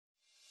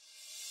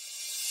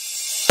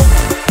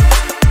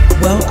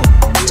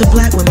Welcome to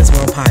Black Women's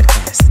World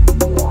Podcast.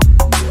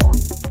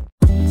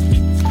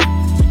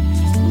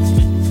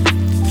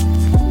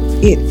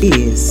 It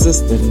is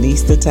Sister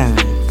Nista time.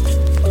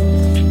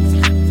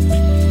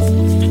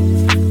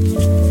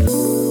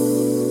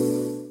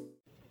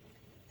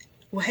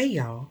 Well, hey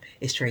y'all,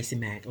 it's Tracy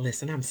Mack.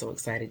 Listen, I'm so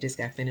excited. Just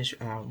got finished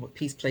with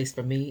Peace Place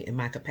for me in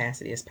my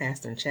capacity as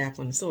pastor and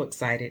chaplain. So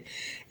excited.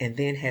 And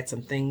then had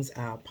some things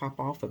pop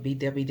off for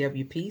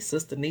BWWP,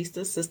 Sister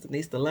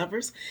Nista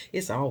lovers.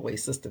 It's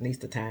always Sister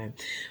Nista time.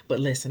 But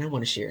listen, I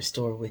want to share a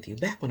story with you.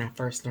 Back when I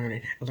first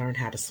learned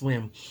how to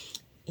swim,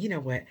 you know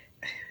what?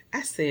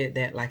 I said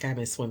that like I've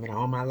been swimming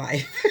all my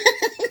life.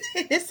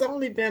 It's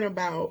only been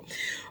about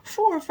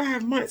 4 or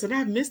 5 months, and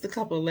I've missed a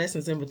couple of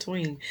lessons in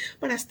between,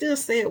 but I still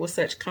say it with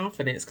such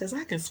confidence because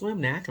I can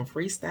swim now. I can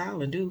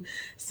freestyle and do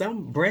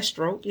some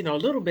breaststroke, a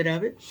little bit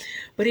of it.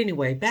 But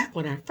anyway, back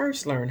when I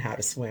first learned how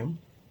to swim,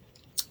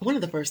 one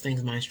of the first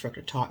things my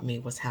instructor taught me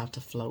was how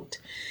to float.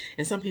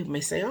 And some people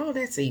may say, oh,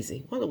 that's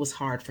easy. Well, it was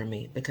hard for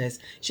me because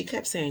she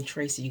kept saying,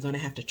 Tracy, you're going to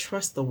have to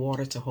trust the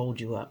water to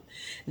hold you up.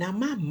 Now, in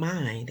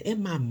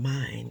my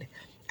mind,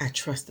 I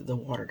trusted the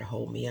water to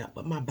hold me up,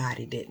 but my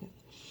body didn't.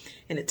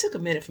 And it took a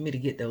minute for me to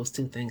get those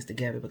two things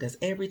together because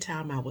every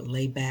time I would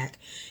lay back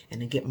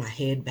and then get my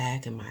head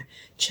back and my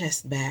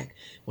chest back,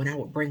 when I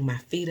would bring my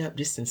feet up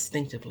just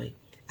instinctively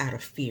out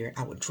of fear,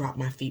 I would drop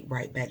my feet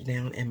right back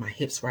down and my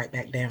hips right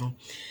back down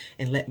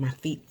and let my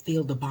feet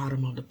feel the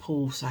bottom of the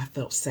pool so I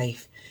felt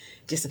safe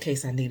just in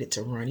case I needed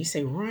to run. You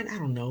say run? I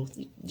don't know.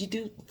 You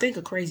do think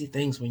of crazy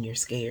things when you're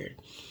scared.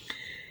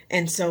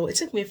 And so it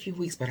took me a few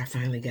weeks, but I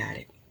finally got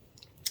it.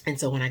 And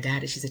so when I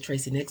got it, she said,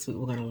 Tracy, next week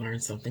we're going to learn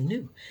something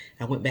new.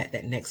 I went back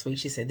that next week.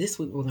 She said, this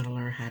week we're going to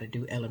learn how to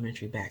do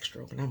elementary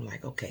backstroke. And I'm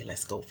like, okay,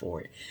 let's go for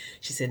it.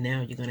 She said,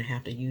 now you're going to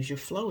have to use your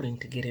floating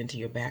to get into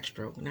your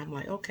backstroke. And I'm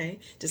like, okay,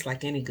 just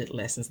like any good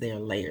lessons, there are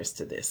layers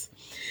to this.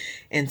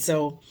 And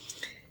so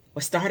I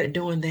started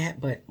doing that.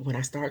 But when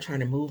I started trying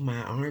to move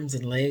my arms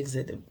and legs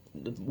the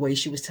way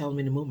she was telling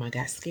me to move them, I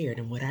got scared.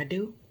 And what I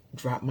do?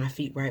 Drop my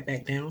feet right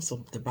back down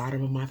so the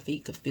bottom of my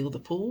feet could feel the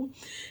pool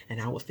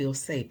and I would feel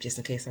safe just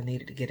in case I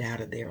needed to get out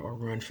of there or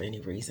run for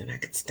any reason. I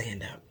could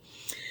stand up.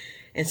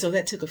 And so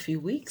that took a few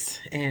weeks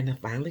and I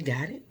finally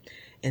got it.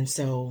 And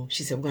so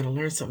she said, we're going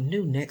to learn something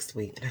new next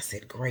week. And I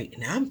said, great.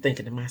 Now I'm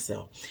thinking to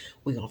myself,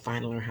 we're going to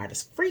finally learn how to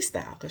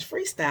freestyle because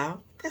freestyle,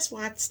 that's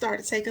why I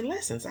started taking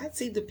lessons. I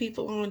see the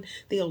people on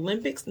the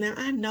Olympics. Now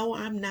I know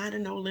I'm not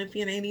an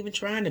Olympian, ain't even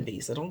trying to be.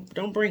 So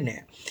don't bring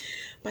that.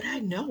 But I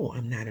know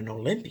I'm not an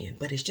Olympian,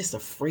 but it's just a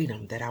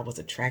freedom that I was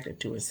attracted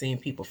to and seeing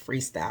people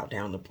freestyle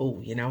down the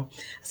pool, I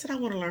said, I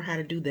want to learn how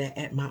to do that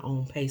at my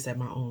own pace, at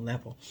my own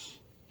level.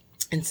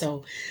 And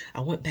so I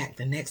went back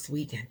the next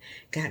week and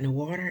got in the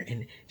water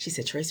and she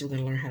said, Tracy, we're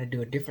going to learn how to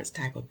do a different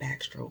type of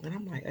backstroke. And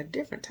I'm like, a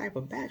different type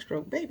of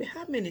backstroke? Baby,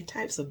 how many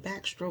types of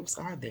backstrokes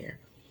are there?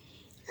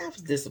 I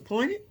was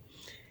disappointed.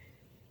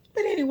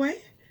 But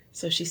anyway,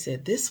 so she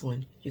said, this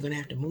one, you're going to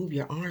have to move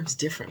your arms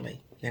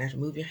differently. You're going to have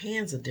to move your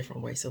hands a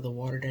different way so the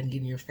water doesn't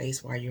get in your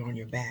face while you're on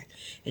your back.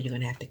 And you're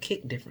going to have to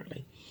kick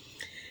differently.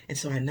 And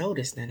so I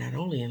noticed that not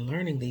only in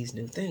learning these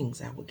new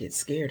things, I would get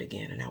scared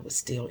again and I would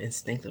still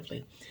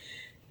instinctively.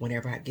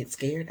 Whenever I get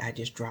scared, I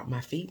just drop my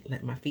feet,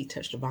 let my feet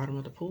touch the bottom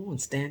of the pool and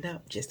stand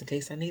up just in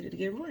case I needed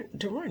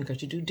to run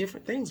because you do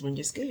different things when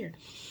you're scared.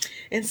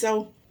 And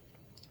so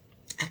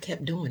I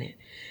kept doing it.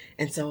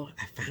 And so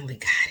I finally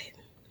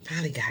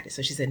got it.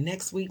 So she said,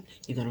 next week,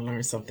 you're going to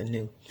learn something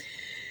new.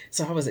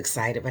 So I was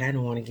excited, but I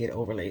didn't want to get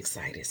overly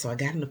excited. So I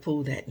got in the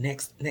pool that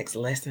next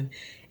lesson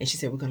and she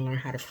said, we're going to learn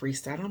how to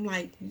freestyle. I'm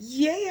like,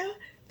 yeah.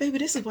 Baby,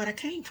 this is what I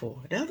came for.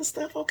 The other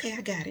stuff, okay,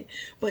 I got it.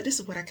 But this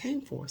is what I came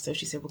for. So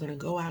she said, we're going to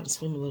go out and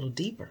swim a little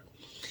deeper.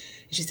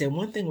 And she said,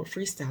 one thing with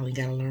freestyling, you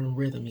got to learn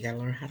rhythm. You got to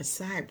learn how to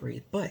side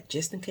breathe. But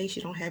just in case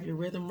you don't have your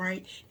rhythm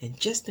right, and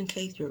just in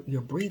case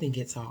your breathing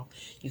gets off,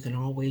 you can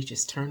always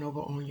just turn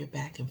over on your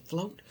back and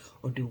float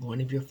or do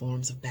one of your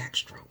forms of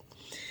backstroke.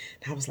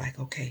 And I was like,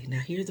 okay, now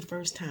here's the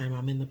first time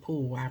I'm in the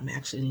pool where I'm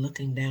actually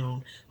looking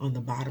down on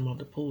the bottom of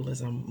the pool as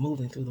I'm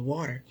moving through the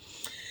water.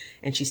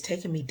 And she's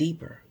taking me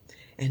deeper.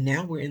 And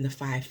now we're in the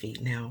 5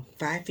 feet. Now,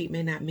 5 feet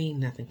may not mean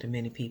nothing to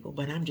many people,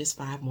 but I'm just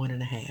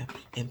 5'1.5".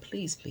 And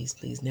please, please,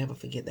 please never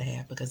forget the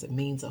half because it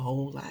means a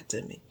whole lot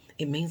to me.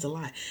 It means a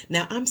lot.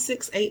 Now, I'm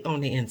 6'8" on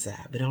the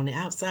inside, but on the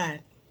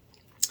outside,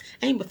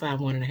 I ain't but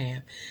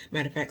 5'1.5".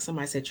 Matter of fact,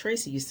 somebody said,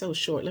 Tracy, you're so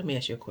short. Let me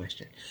ask you a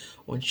question.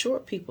 When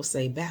short people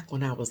say back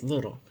when I was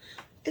little,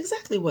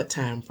 exactly what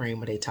time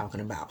frame are they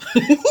talking about?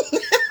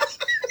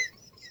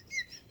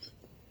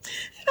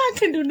 I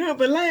couldn't do nothing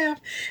but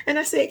laugh. And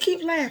I said,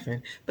 keep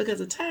laughing because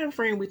the time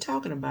frame we're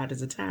talking about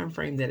is a time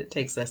frame that it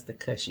takes us to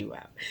cuss you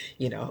out.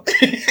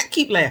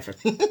 Keep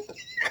laughing.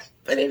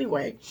 But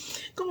anyway,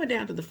 going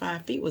down to the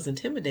 5 feet was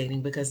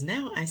intimidating because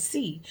now I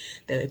see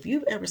that if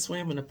you've ever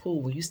swam in a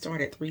pool where you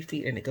start at 3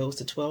 feet and it goes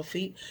to 12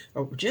 feet,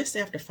 or just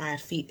after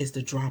 5 feet is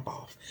the drop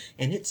off.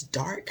 And it's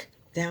dark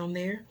down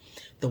there.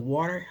 The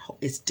water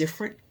is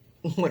different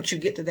once you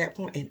get to that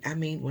point. And I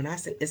mean, when I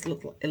say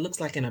it looks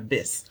like an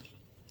abyss.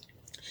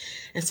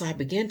 And so I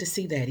began to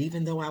see that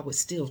even though I would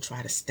still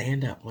try to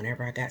stand up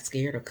whenever I got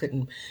scared or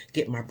couldn't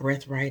get my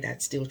breath right,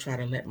 I'd still try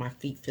to let my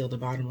feet feel the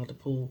bottom of the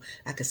pool.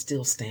 I could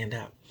still stand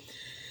up.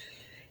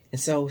 And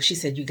so she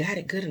said, you got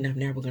it good enough.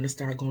 Now we're going to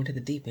start going to the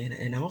deep end.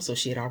 And also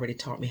she had already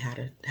taught me how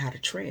to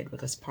tread,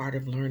 because part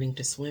of learning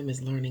to swim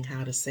is learning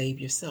how to save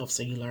yourself.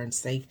 So you learn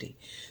safety.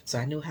 So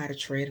I knew how to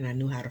tread and I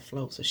knew how to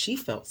float. So she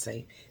felt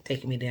safe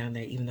taking me down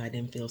there, even though I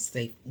didn't feel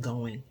safe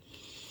going.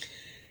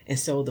 And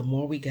so the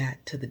more we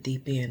got to the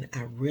deep end,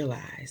 I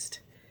realized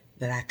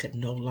that I could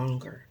no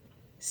longer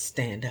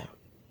stand up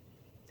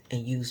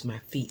and use my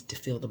feet to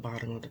feel the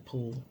bottom of the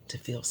pool to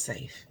feel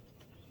safe.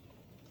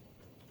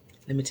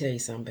 Let me tell you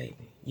something,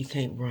 baby. You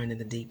can't run in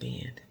the deep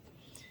end.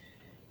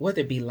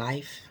 Whether it be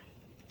life,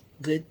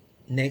 good,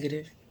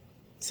 negative,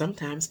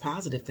 sometimes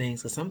positive things,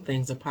 because some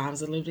things are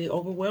positively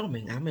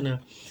overwhelming. I'm in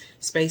a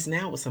space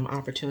now with some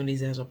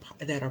opportunities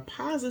that are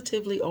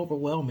positively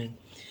overwhelming.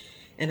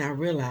 And I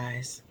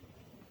realize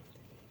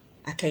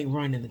I can't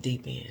run in the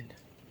deep end.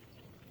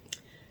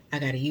 I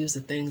got to use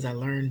the things I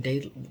learned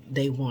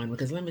day one.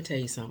 Because let me tell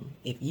you something.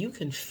 If you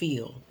can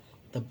feel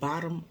the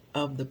bottom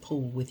of the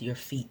pool with your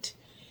feet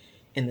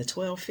in the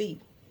 12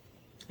 feet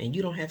and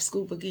you don't have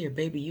scuba gear,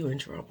 baby, you're in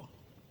trouble.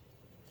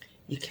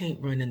 You can't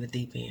run in the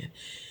deep end.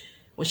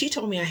 When she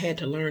told me I had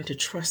to learn to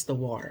trust the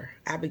water,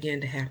 I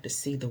began to have to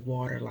see the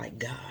water like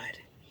God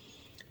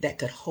that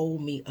could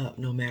hold me up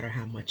no matter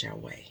how much I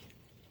weigh.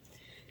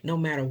 No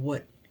matter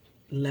what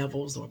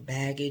levels or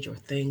baggage or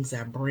things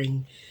I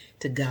bring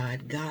to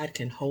God, God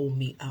can hold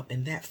me up.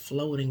 And that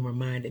floating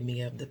reminded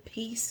me of the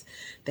peace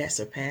that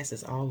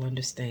surpasses all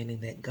understanding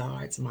that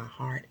guards my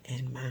heart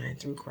and mind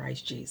through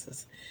Christ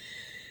Jesus.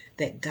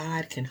 That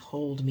God can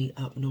hold me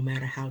up no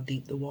matter how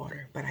deep the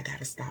water, but I got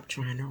to stop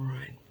trying to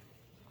run.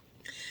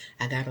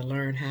 I got to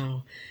learn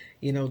how,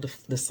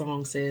 the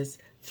song says,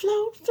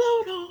 float,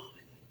 float on,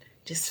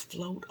 just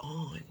float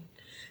on.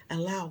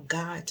 Allow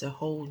God to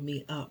hold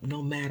me up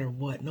no matter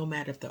what, no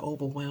matter if the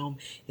overwhelm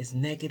is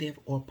negative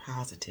or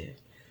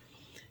positive,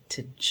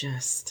 to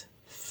just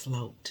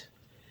float.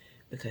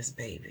 Because,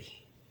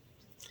 baby,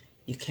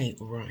 you can't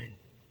run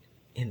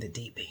in the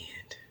deep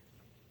end.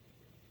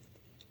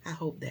 I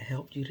hope that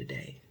helped you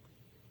today.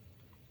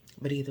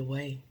 But either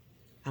way,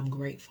 I'm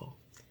grateful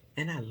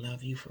and I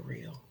love you for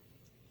real.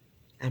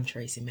 I'm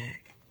Tracy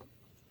Mack.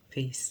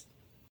 Peace.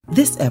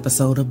 This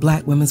episode of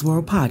Black Women's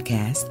World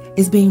Podcast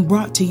is being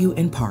brought to you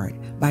in part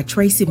by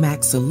Tracy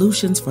Mack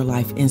Solutions for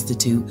Life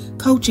Institute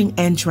Coaching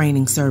and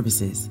Training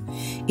Services.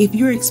 If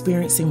you're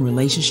experiencing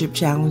relationship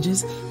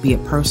challenges, be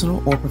it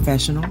personal or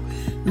professional,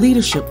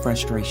 leadership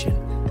frustration,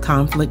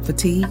 conflict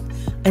fatigue,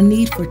 a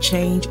need for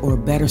change or a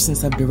better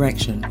sense of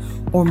direction,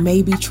 or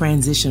maybe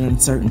transition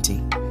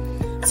uncertainty,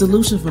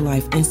 Solutions for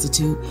Life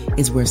Institute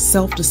is where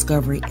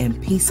self-discovery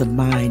and peace of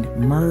mind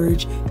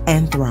merge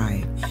and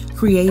thrive,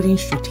 creating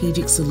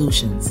strategic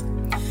solutions.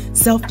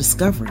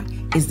 Self-discovery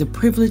is the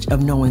privilege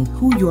of knowing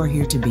who you are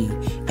here to be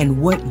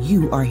and what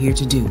you are here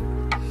to do.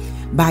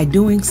 By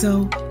doing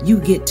so,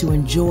 you get to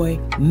enjoy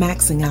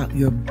maxing out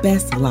your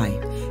best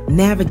life,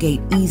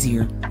 navigate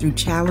easier through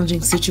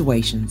challenging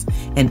situations,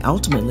 and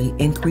ultimately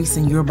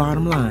increasing your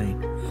bottom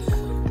line.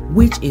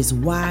 Which is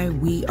why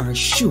we are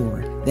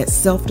sure that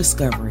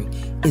self-discovery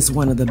is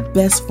one of the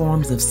best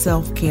forms of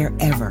self-care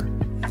ever.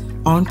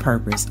 On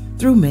purpose,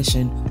 through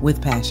mission,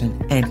 with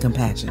passion and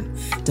compassion.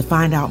 To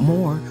find out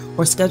more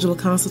or schedule a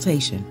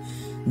consultation,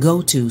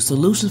 go to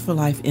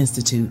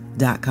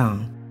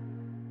solutionsforlifeinstitute.com.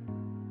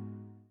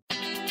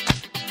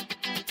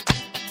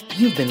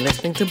 You've been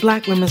listening to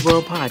Black Women's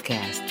World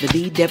Podcast, the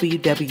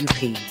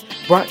BWWP,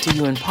 brought to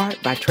you in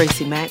part by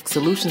Tracy Mack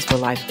Solutions for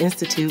Life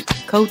Institute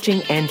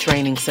Coaching and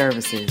Training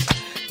Services.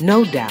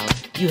 No doubt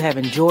you have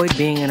enjoyed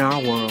being in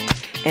our world,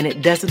 and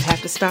it doesn't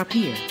have to stop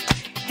here.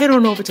 Head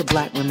on over to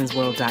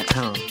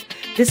blackwomen'sworld.com.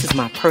 This is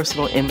my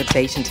personal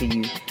invitation to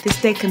you to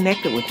stay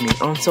connected with me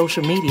on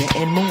social media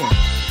and more.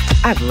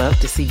 I'd love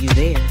to see you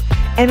there,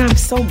 and I'm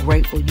so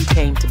grateful you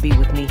came to be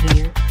with me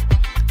here.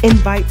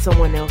 Invite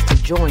someone else to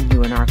join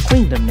you in our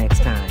queendom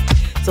next time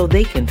so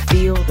they can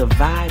feel the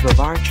vibe of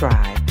our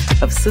tribe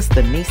of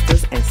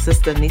Sistanistas and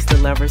Sistanista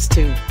lovers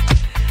too.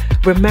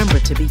 Remember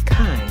to be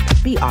kind,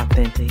 be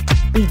authentic,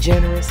 be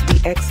generous,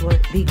 be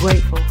excellent, be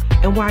grateful,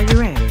 and while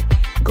you're at it,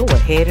 go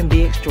ahead and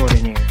be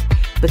extraordinary,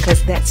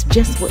 because that's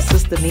just what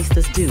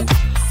Sistanistas do,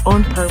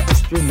 on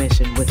purpose, through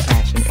mission, with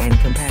passion and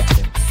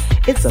compassion.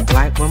 It's a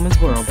Black woman's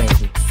world,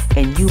 baby,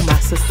 and you, my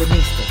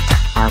Sistanista,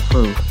 are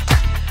proof.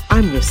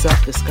 I'm your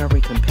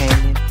self-discovery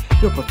companion,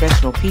 your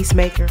professional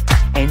peacemaker,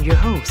 and your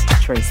host,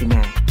 Tracy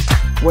Mack.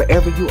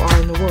 Wherever you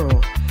are in the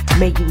world,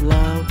 may you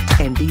love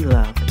and be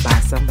loved by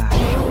somebody.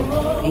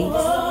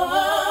 Peace.